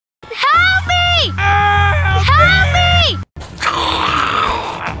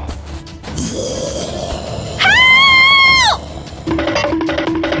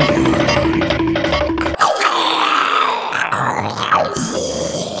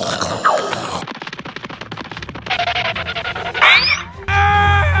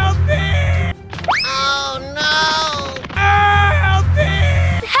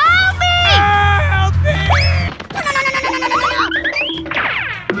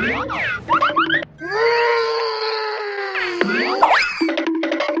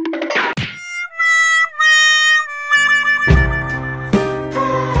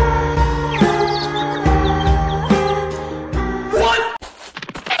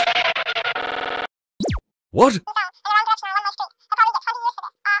What?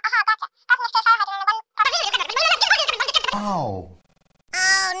 Oh.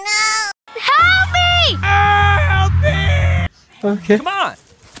 Oh no! Help me! Help me! Okay. Come on!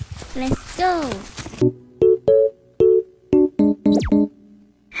 Let's go.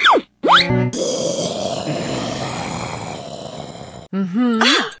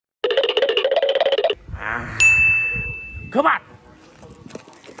 Come on!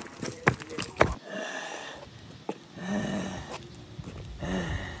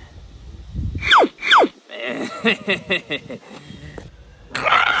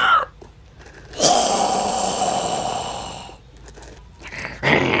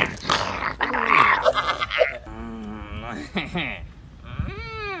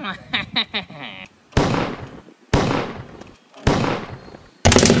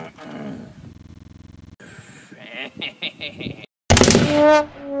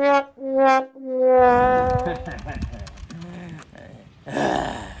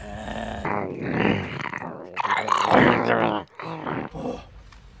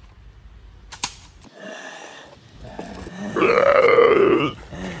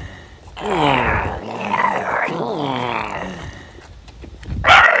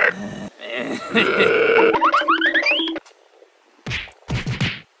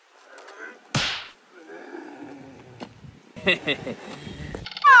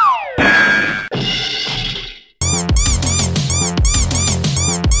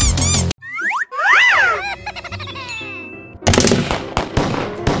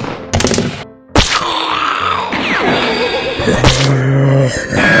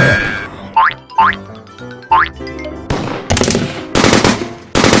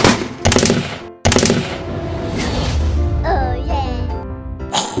 Oh yeah.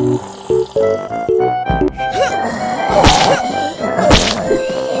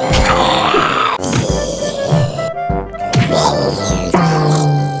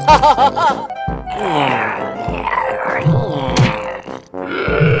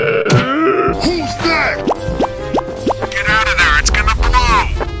 Who's that? Get out of there, it's gonna blow!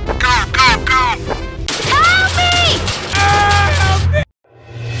 Go, go, go! Help me! Help me!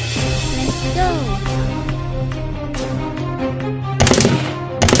 Let's go.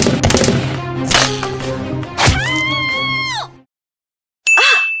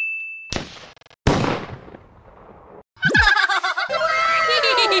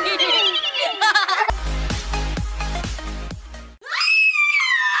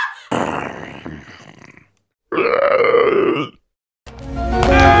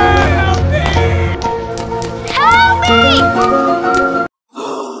 Help me!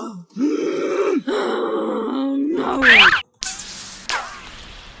 Oh no!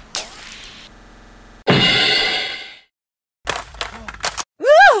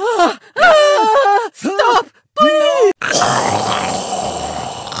 Stop! Please!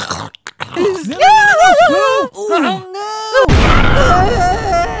 Oh no! No way!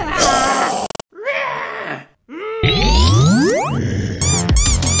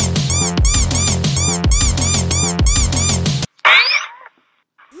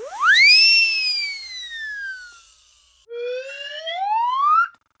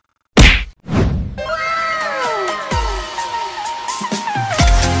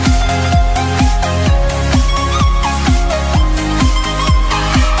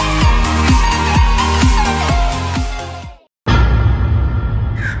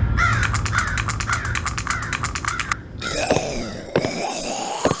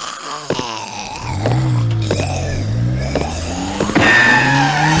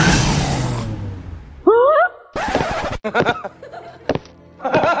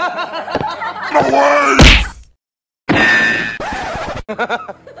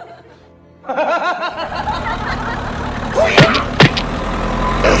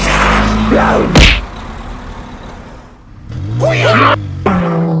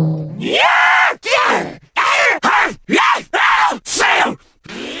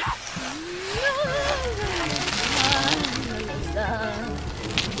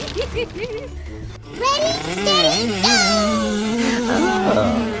 Ready, steady, go!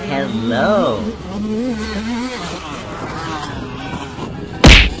 Hello.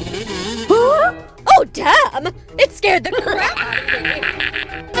 Oh damn! It scared the crap out of me.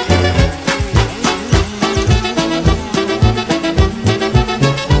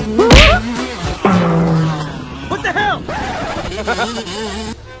 What the hell?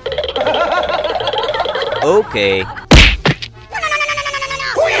 Okay.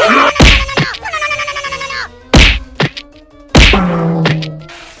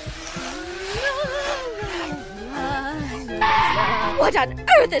 What on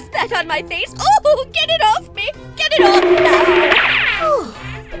earth is that on my face? Oh, get it off me! Get it off now!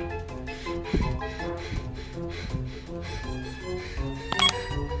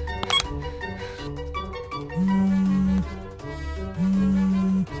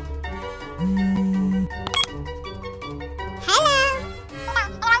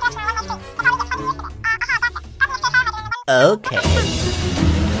 Okay.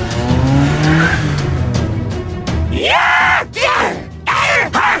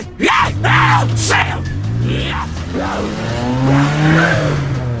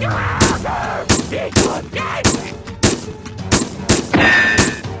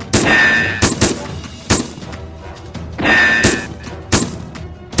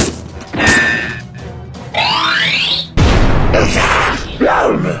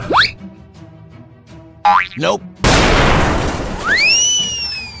 Nope.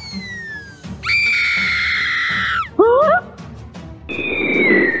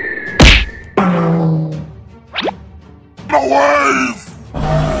 Wave!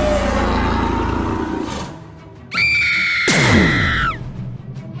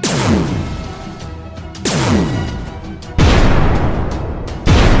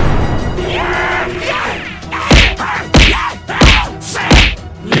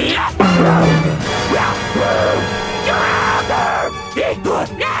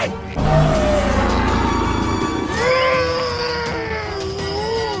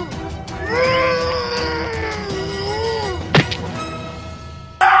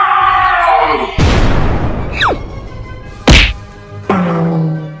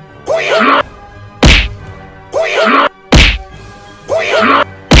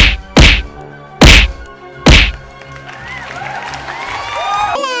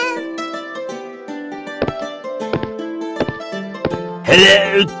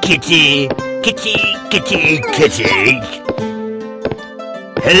 Hello, kitty. Kitty, kitty, kitty.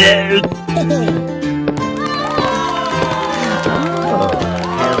 Hello.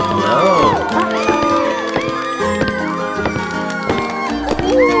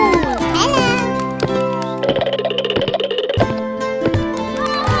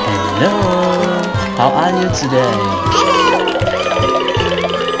 Hello. How are you today?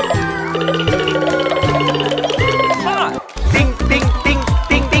 Ding, ding, ding,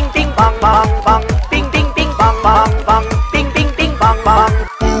 ding, ding, ding, bong, bong, bong. Ding, ding, ding, bong, bong, bong. Ding, ding, ding, bong, bong.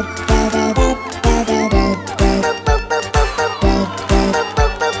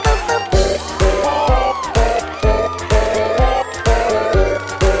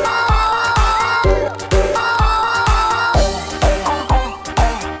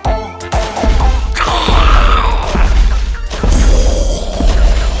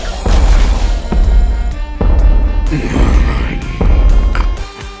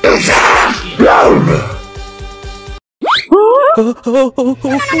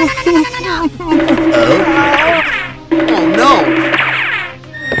 Oh no!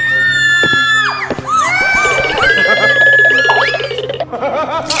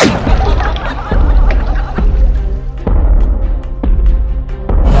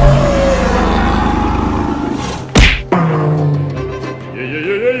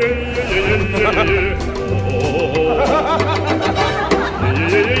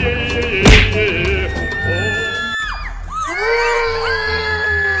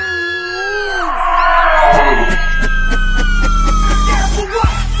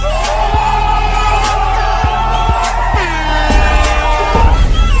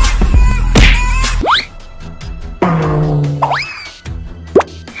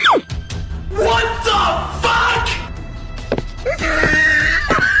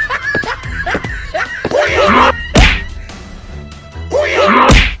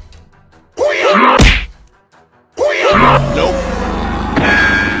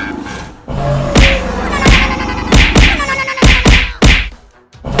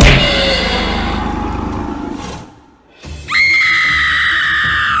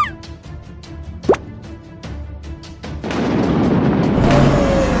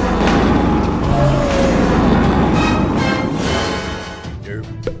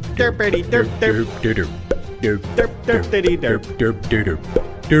 Derpity derp derp derp derp derp derp diddy derp derp derp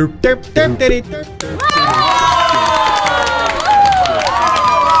derp derp derp diddy derp.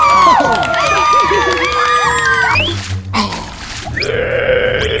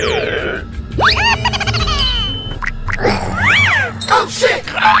 Oh shit!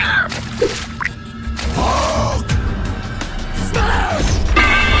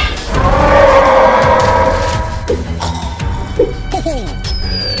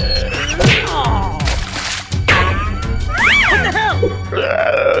 What the hell?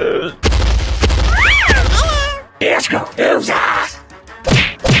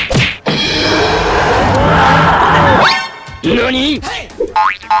 Nani? Hey!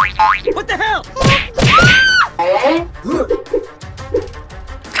 What the hell?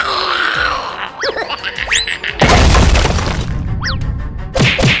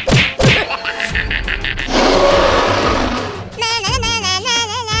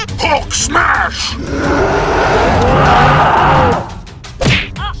 Hulk smash!